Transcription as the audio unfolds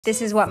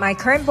This is what my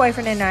current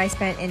boyfriend and I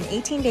spent in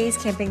 18 days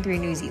camping through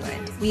New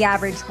Zealand. We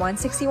averaged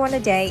 $161 a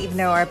day, even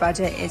though our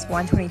budget is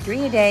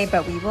 $123 a day,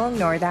 but we will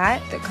ignore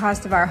that. The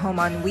cost of our home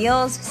on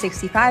wheels,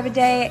 $65 a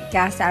day.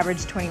 Gas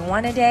averaged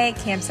 $21 a day.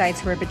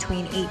 Campsites were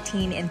between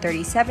 $18 and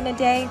 $37 a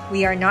day.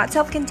 We are not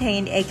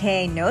self-contained,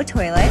 aka no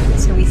toilet,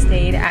 so we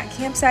stayed at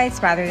campsites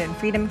rather than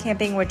freedom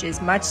camping, which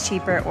is much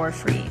cheaper or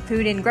free.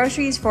 Food and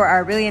groceries for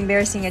our really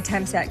embarrassing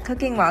attempts at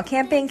cooking while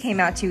camping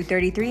came out to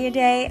 $33 a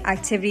day.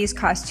 Activities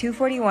cost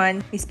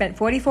 $241. We spent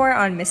 $44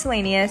 on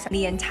miscellaneous.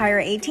 The entire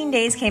 18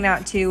 days came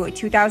out to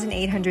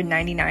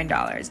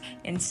 $2,899.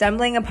 And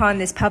stumbling upon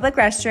this public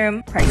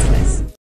restroom, priceless.